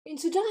In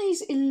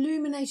today's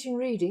illuminating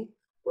reading,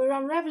 we're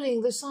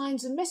unravelling the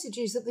signs and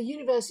messages that the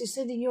universe is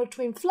sending your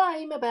twin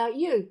flame about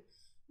you.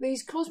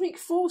 These cosmic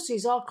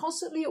forces are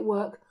constantly at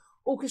work,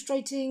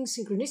 orchestrating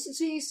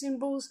synchronicities,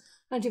 symbols,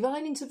 and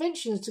divine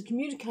interventions to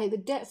communicate the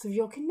depth of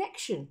your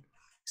connection.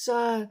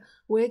 So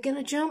we're going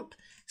to jump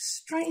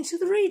straight into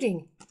the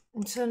reading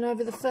and turn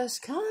over the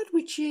first card,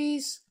 which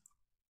is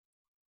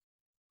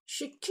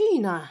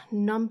Shekinah,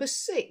 number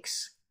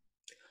 6.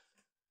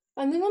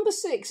 And the number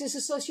 6 is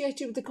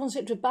associated with the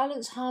concept of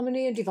balance,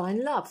 harmony, and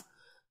divine love.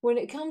 When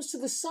it comes to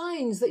the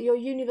signs that your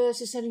universe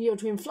is sending your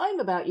twin flame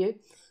about you,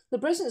 the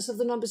presence of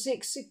the number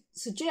 6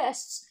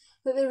 suggests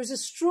that there is a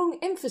strong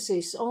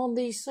emphasis on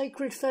the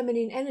sacred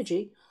feminine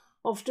energy,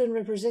 often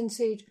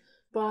represented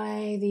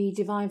by the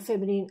divine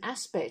feminine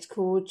aspect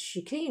called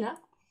Shekinah.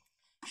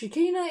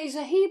 Shekinah is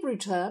a Hebrew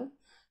term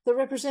that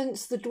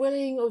represents the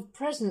dwelling of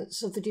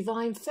presence of the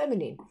divine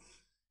feminine.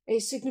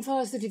 It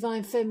signifies the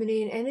divine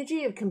feminine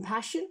energy of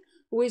compassion,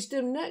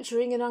 wisdom,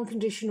 nurturing, and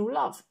unconditional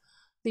love.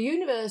 The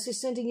universe is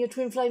sending your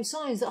twin flame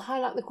signs that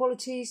highlight the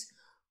qualities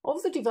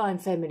of the divine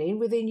feminine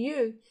within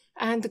you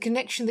and the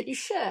connection that you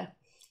share.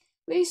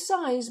 These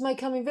signs may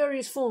come in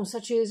various forms,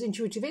 such as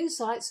intuitive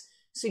insights,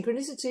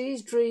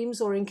 synchronicities, dreams,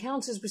 or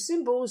encounters with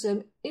symbols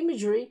and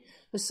imagery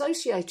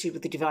associated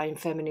with the divine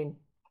feminine.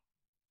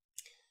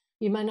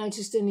 You may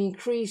notice an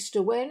increased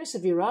awareness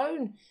of your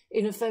own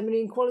inner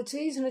feminine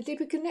qualities and a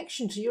deeper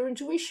connection to your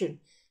intuition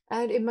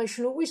and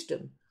emotional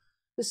wisdom.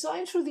 The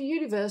signs from the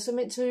universe are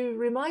meant to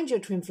remind your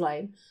twin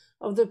flame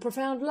of the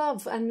profound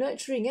love and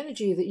nurturing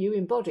energy that you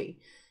embody.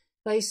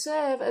 They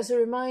serve as a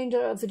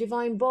reminder of the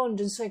divine bond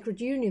and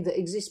sacred union that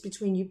exists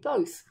between you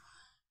both.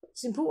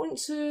 It's important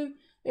to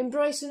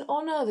embrace and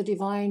honour the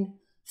divine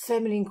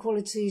feminine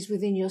qualities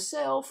within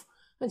yourself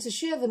and to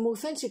share them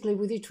authentically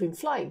with your twin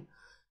flame.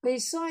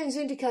 These signs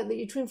indicate that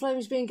your twin flame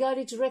is being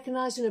guided to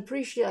recognise and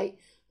appreciate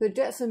the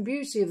depth and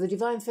beauty of the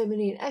divine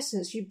feminine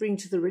essence you bring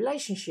to the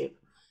relationship.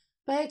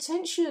 Pay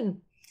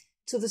attention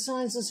to the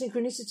signs and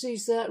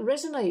synchronicities that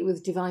resonate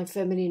with divine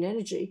feminine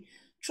energy.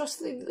 Trust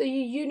that the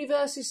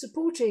universe is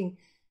supporting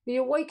the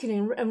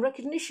awakening and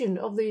recognition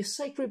of the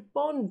sacred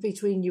bond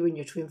between you and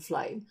your twin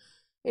flame.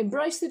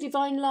 Embrace the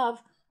divine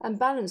love and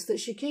balance that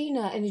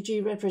Shekinah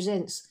energy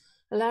represents,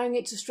 allowing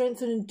it to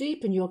strengthen and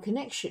deepen your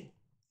connection.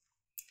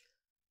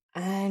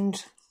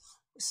 And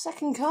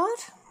second card,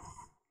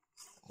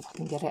 if I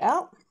can get it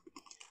out.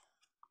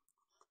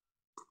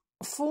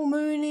 Full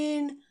moon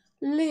in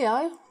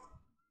Leo.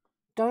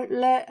 Don't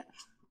let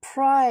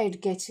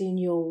pride get in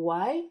your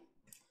way.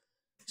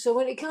 So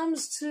when it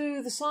comes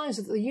to the signs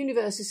that the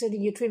universe is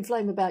sending your twin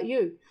flame about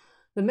you,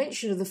 the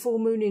mention of the full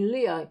moon in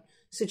Leo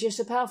suggests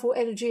a powerful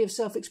energy of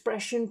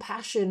self-expression,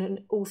 passion,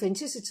 and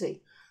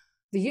authenticity.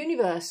 The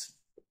universe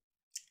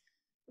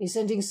is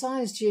sending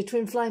signs to your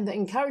twin flame that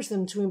encourage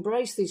them to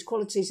embrace these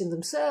qualities in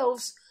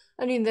themselves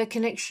and in their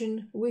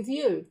connection with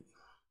you.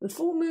 The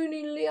full moon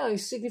in Leo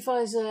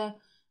signifies a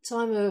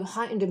time of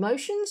heightened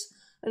emotions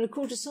and a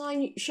call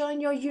to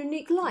shine your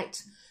unique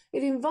light.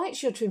 It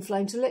invites your twin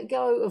flame to let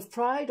go of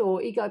pride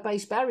or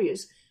ego-based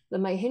barriers that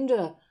may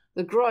hinder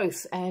the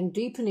growth and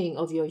deepening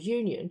of your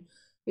union.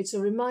 It's a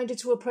reminder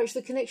to approach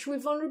the connection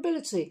with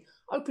vulnerability,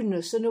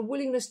 openness, and a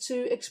willingness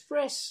to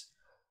express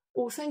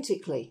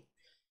authentically.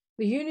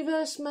 The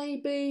universe may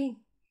be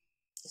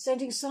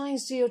sending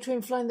signs to your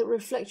twin flame that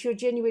reflect your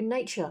genuine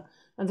nature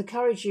and the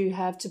courage you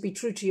have to be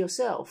true to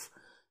yourself.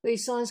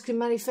 These signs can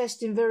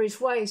manifest in various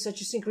ways,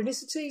 such as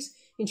synchronicities,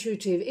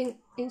 intuitive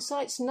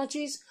insights,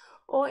 nudges,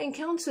 or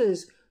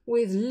encounters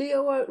with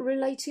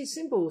Leo-related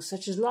symbols,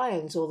 such as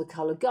lions or the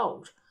colour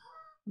gold.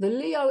 The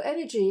Leo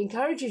energy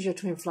encourages your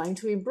twin flame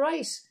to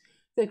embrace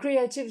their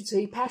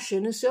creativity,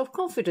 passion, and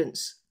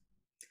self-confidence.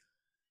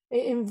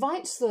 It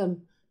invites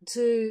them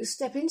to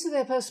step into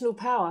their personal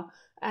power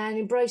and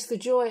embrace the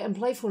joy and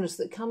playfulness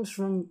that comes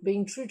from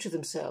being true to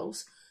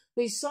themselves.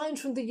 These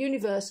signs from the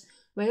universe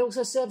may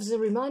also serve as a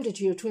reminder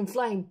to your twin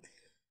flame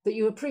that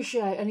you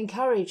appreciate and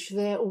encourage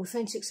their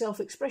authentic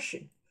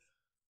self-expression.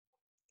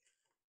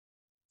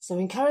 So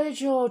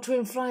encourage your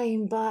twin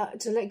flame but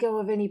to let go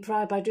of any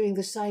pride by doing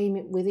the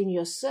same within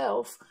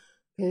yourself,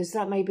 because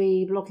that may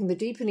be blocking the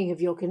deepening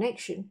of your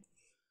connection.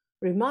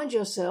 Remind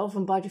yourself,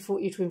 and by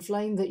default your twin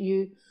flame, that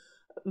you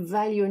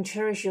value and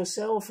cherish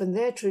yourself and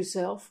their true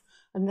self,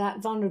 and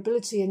that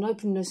vulnerability and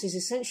openness is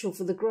essential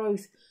for the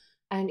growth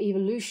and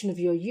evolution of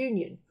your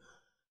union.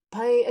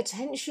 Pay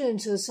attention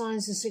to the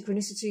signs and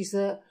synchronicities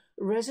that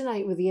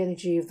resonate with the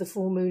energy of the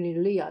full moon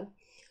in Leo.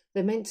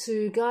 They're meant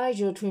to guide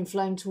your twin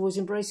flame towards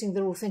embracing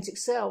their authentic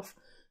self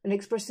and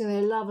expressing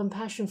their love and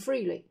passion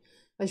freely.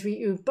 As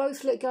you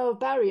both let go of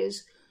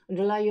barriers and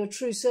allow your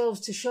true selves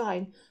to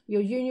shine,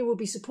 your union will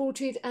be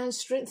supported and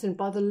strengthened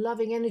by the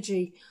loving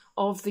energy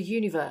of the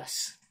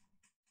universe.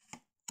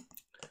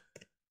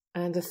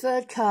 And the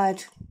third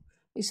card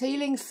is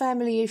Healing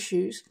Family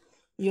Issues.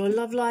 Your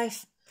love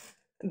life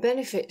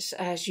benefits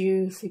as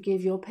you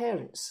forgive your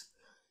parents.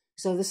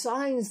 So the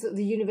signs that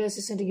the universe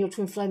is sending your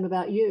twin flame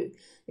about you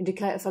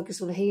indicate a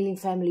focus on healing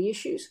family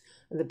issues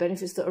and the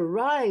benefits that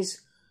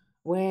arise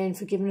When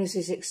forgiveness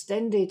is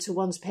extended to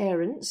one's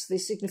parents,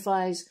 this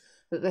signifies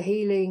that the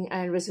healing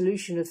and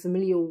resolution of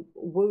familial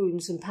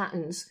wounds and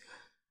patterns,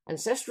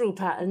 ancestral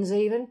patterns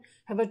even,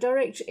 have a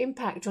direct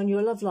impact on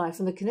your love life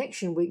and the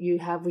connection you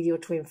have with your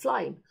twin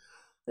flame.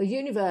 The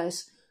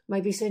universe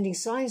may be sending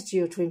signs to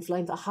your twin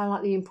flame that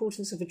highlight the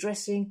importance of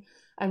addressing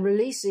and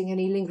releasing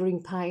any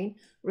lingering pain,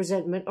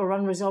 resentment, or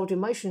unresolved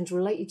emotions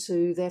related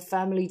to their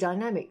family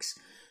dynamics.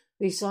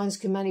 These signs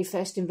can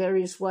manifest in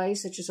various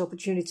ways, such as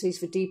opportunities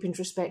for deep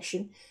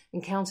introspection,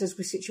 encounters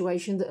with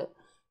situations that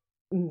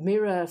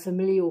mirror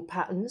familial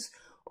patterns,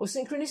 or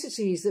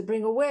synchronicities that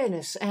bring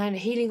awareness and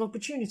healing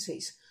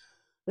opportunities.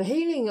 The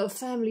healing of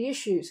family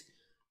issues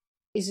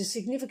is a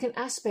significant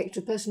aspect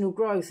of personal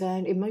growth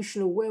and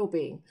emotional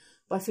well-being.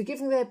 By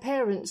forgiving their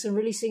parents and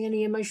releasing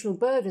any emotional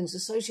burdens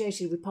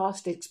associated with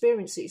past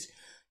experiences,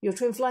 your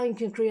twin flame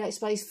can create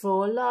space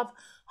for love,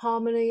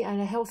 harmony,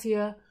 and a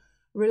healthier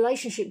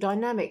relationship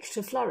dynamic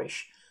to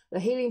flourish.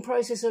 The healing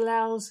process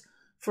allows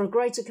for a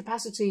greater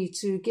capacity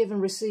to give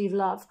and receive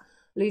love,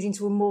 leading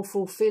to a more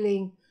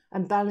fulfilling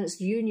and balanced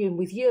union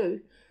with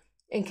you.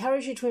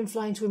 Encourage your twin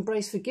flame to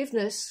embrace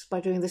forgiveness by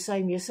doing the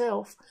same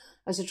yourself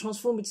as a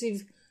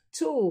transformative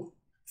tool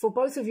for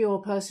both of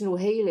your personal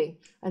healing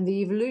and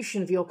the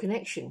evolution of your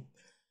connection.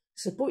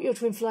 Support your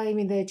twin flame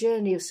in their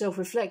journey of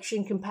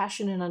self-reflection,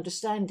 compassion, and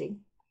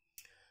understanding.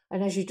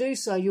 And as you do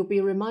so, you'll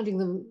be reminding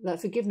them that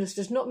forgiveness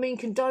does not mean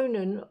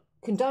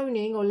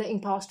condoning or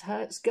letting past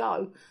hurts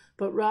go,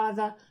 but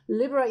rather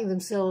liberating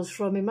themselves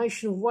from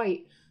emotional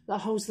weight that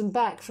holds them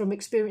back from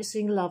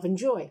experiencing love and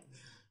joy.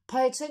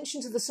 Pay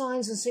attention to the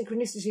signs and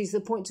synchronicities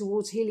that point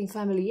towards healing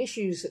family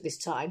issues at this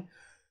time.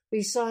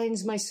 These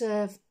signs may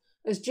serve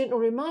as gentle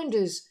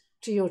reminders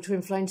to your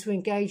twin flame to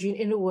engage in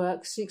inner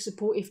work, seek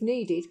support if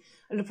needed,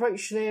 and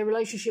approach their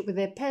relationship with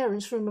their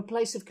parents from a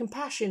place of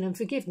compassion and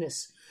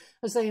forgiveness.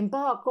 As they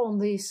embark on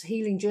this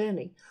healing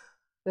journey,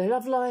 their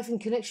love life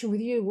and connection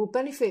with you will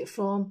benefit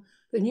from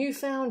the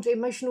newfound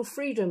emotional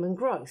freedom and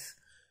growth.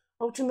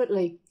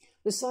 Ultimately,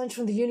 the signs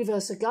from the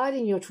universe are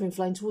guiding your twin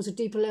flame towards a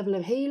deeper level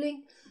of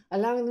healing,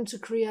 allowing them to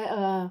create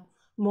a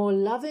more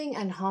loving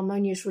and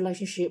harmonious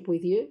relationship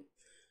with you.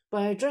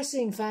 By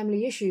addressing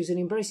family issues and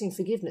embracing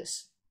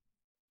forgiveness,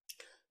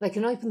 they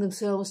can open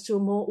themselves to a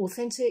more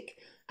authentic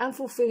and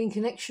fulfilling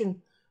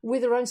connection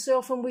with their own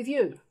self and with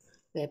you,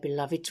 their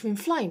beloved twin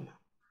flame.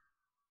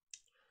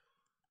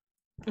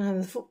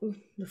 And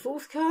the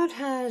fourth card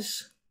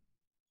has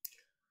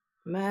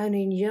Man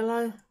in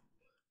Yellow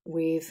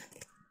with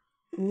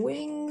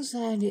wings,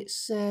 and it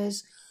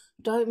says,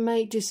 "Don't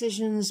make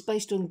decisions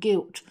based on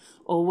guilt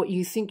or what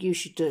you think you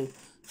should do,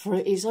 for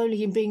it is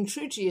only in being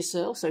true to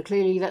yourself," so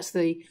clearly that's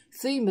the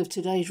theme of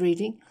today's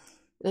reading,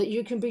 "that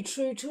you can be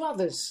true to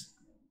others."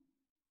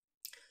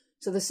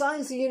 So the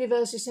signs the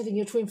universe is sending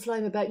your twin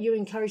flame about you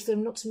encourage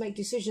them not to make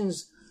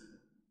decisions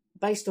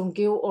based on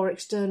guilt or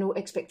external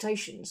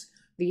expectations.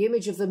 The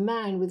image of the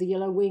man with the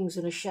yellow wings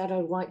and a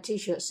shadowed white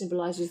t-shirt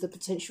symbolises the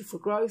potential for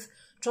growth,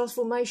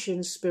 transformation,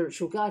 and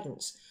spiritual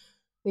guidance.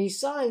 These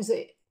signs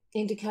that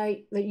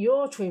indicate that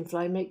your twin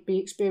flame may be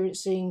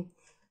experiencing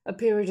a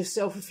period of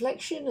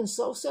self-reflection and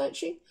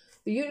soul-searching.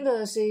 The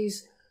universe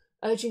is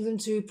urging them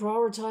to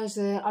prioritise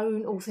their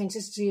own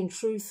authenticity and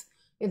truth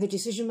in the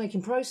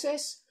decision-making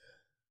process.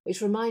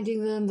 It's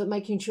reminding them that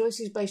making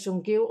choices based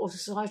on guilt or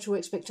societal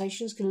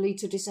expectations can lead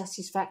to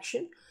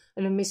dissatisfaction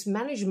and a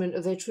mismanagement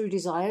of their true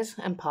desires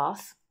and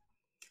path.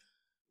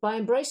 By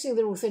embracing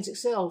their authentic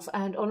self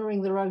and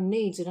honouring their own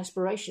needs and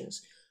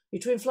aspirations, your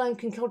twin flame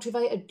can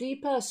cultivate a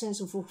deeper sense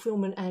of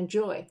fulfilment and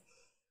joy.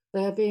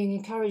 They are being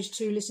encouraged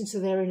to listen to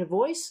their inner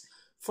voice,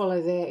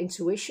 follow their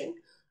intuition,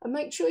 and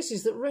make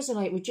choices that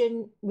resonate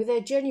with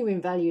their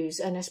genuine values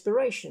and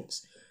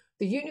aspirations.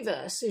 The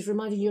universe is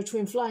reminding your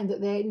twin flame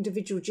that their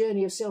individual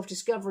journey of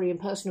self-discovery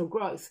and personal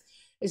growth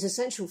is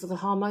essential for the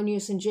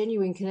harmonious and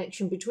genuine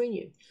connection between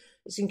you.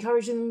 It's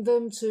encouraging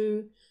them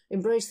to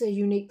embrace their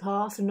unique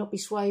path and not be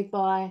swayed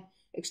by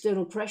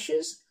external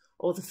pressures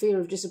or the fear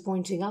of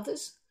disappointing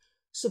others.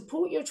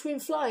 Support your twin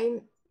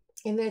flame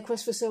in their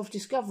quest for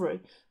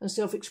self-discovery and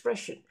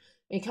self-expression.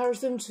 Encourage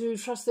them to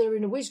trust their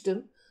inner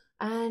wisdom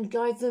and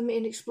guide them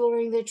in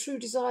exploring their true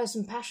desires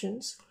and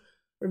passions.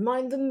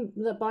 Remind them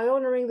that by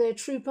honouring their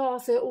true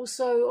path, they're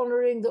also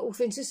honouring the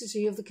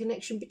authenticity of the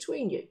connection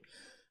between you.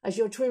 As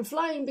your twin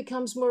flame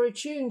becomes more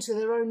attuned to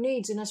their own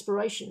needs and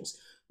aspirations,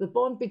 the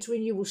bond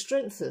between you will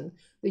strengthen.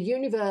 The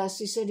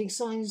universe is sending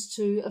signs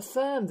to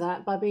affirm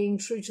that by being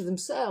true to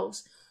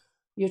themselves,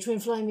 your twin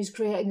flame is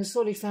creating a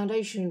solid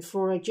foundation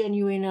for a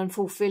genuine and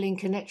fulfilling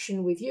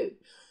connection with you.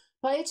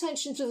 Pay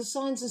attention to the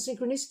signs and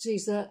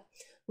synchronicities that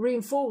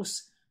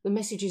reinforce the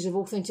messages of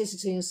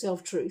authenticity and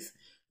self-truth.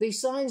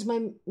 These signs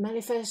may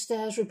manifest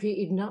as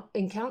repeated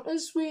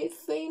encounters with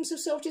themes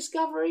of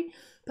self-discovery,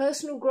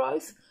 personal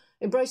growth,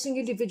 embracing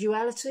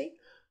individuality.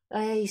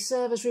 They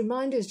serve as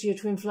reminders to your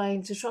twin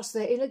flame to trust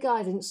their inner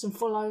guidance and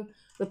follow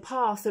the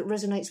path that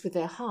resonates with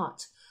their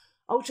heart.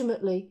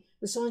 Ultimately,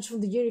 the signs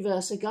from the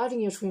universe are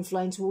guiding your twin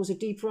flame towards a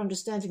deeper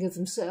understanding of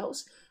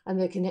themselves and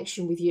their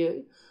connection with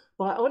you.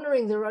 By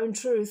honouring their own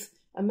truth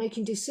and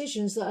making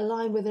decisions that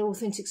align with their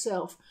authentic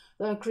self,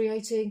 they are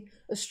creating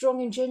a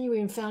strong and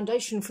genuine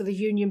foundation for the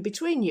union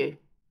between you.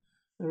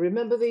 And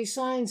remember, these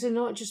signs are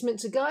not just meant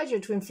to guide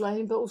you to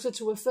inflame, but also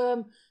to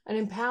affirm and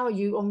empower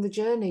you on the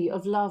journey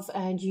of love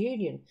and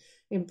union.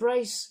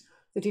 Embrace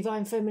the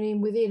divine feminine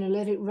within and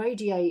let it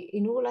radiate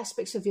in all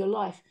aspects of your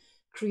life,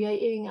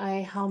 creating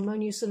a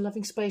harmonious and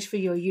loving space for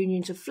your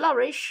union to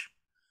flourish.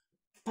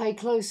 Pay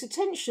close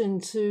attention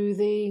to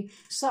the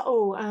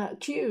subtle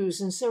cues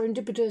and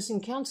serendipitous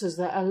encounters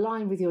that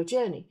align with your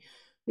journey.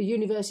 The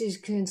universe is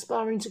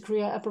conspiring to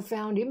create a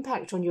profound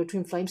impact on your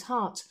twin flames'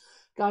 hearts,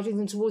 guiding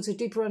them towards a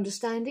deeper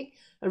understanding,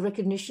 a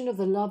recognition of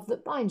the love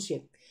that binds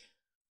you.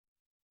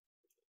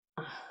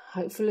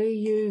 Hopefully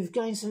you've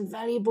gained some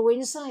valuable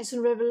insights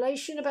and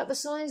revelation about the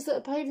signs that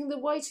are paving the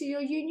way to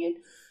your union,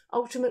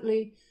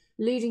 ultimately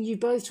leading you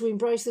both to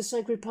embrace the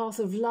sacred path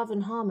of love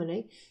and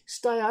harmony.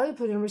 Stay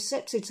open and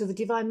receptive to the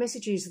divine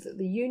messages that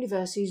the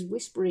universe is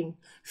whispering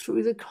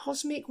through the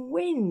cosmic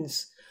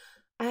winds.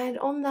 And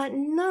on that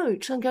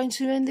note, I'm going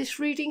to end this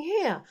reading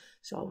here.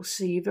 So I will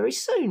see you very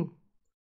soon.